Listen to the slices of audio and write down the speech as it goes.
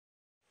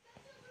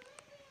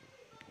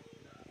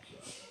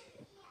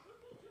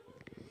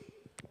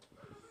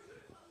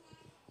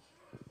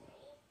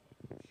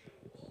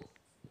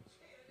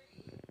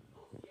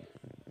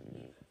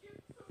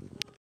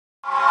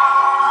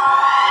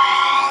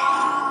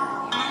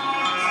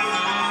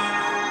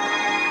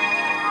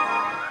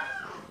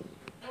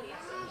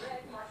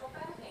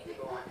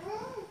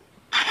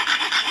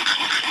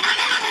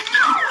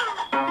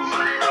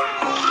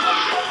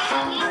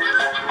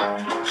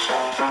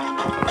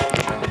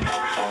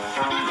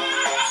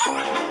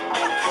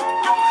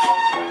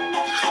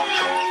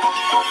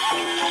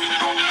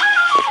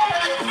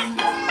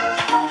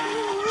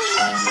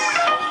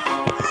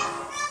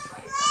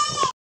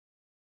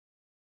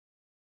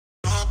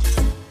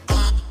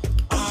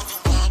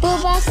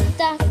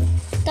Plus,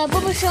 the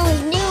Bubble Show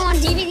is new on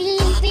DVD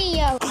and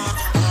video.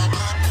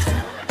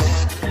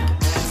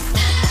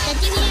 The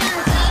DVD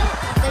on sale,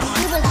 the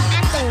YouTubers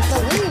acting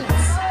for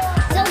weeks.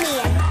 It's only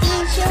at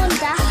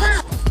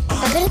TVShow.com.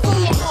 The beautiful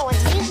Nicole and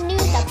Today's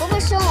News, the Bubble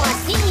Show on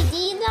DVD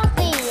and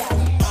video.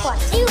 For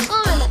new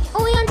on,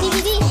 only on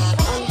DVD,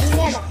 and you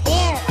never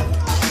dare.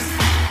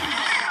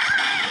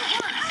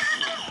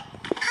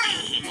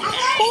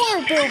 Poor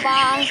Bill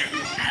Boss.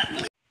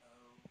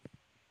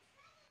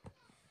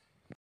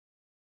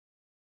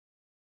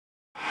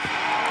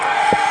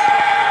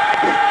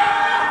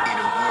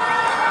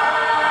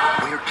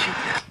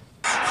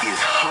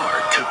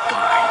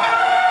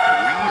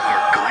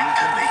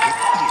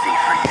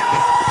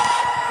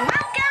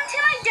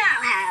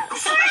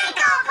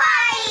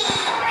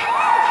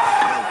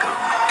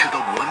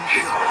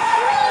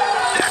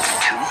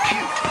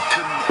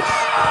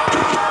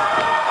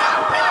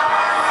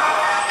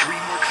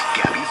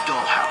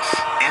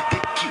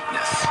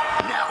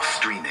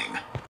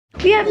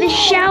 We have the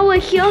shower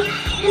here, and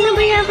then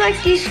we have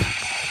like these.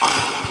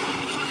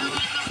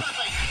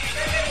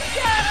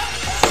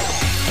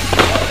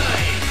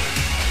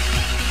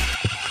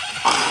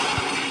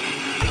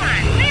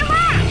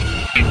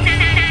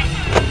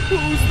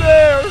 Who's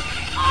there?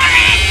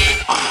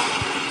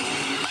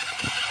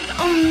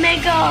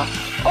 Omega.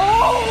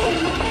 Oh!